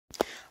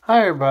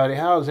Hi, everybody.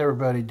 How's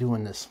everybody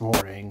doing this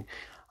morning?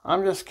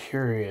 I'm just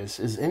curious.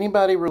 Is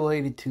anybody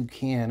related to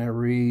Keanu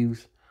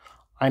Reeves?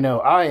 I know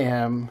I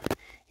am.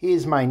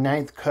 He's my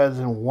ninth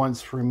cousin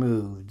once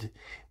removed,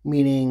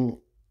 meaning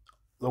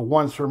the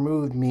once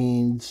removed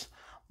means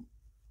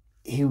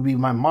he would be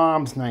my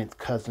mom's ninth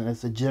cousin.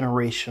 It's a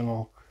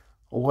generational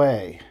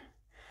way.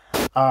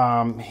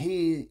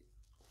 He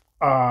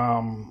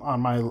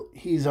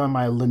he's on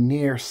my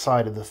Lanier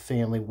side of the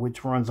family,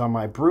 which runs on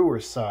my Brewer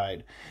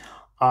side.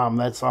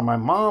 That's on my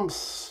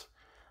mom's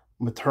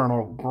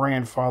maternal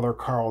grandfather,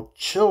 Carl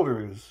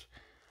Childers'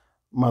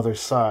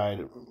 mother's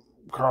side.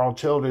 Carl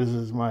Childers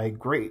is my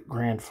great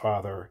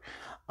grandfather.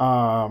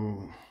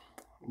 Brewer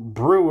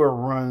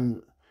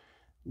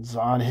runs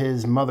on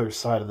his mother's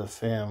side of the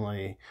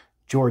family,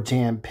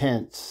 Georgianne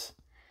Pence.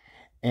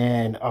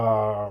 And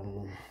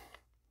let's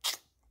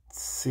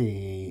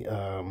see,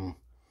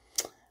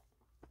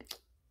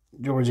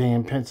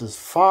 Georgianne Pence's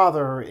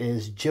father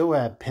is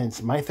Joab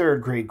Pence, my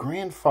third great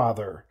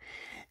grandfather,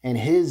 and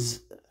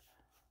his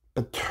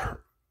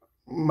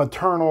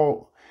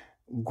maternal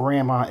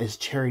grandma is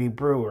Charity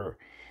Brewer.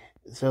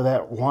 So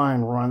that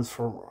line runs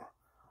from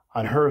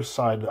on her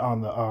side,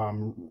 on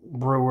the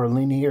Brewer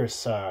Lanier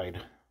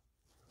side.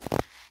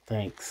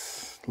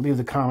 Thanks. Leave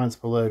the comments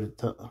below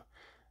to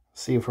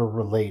see if we're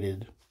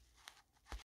related.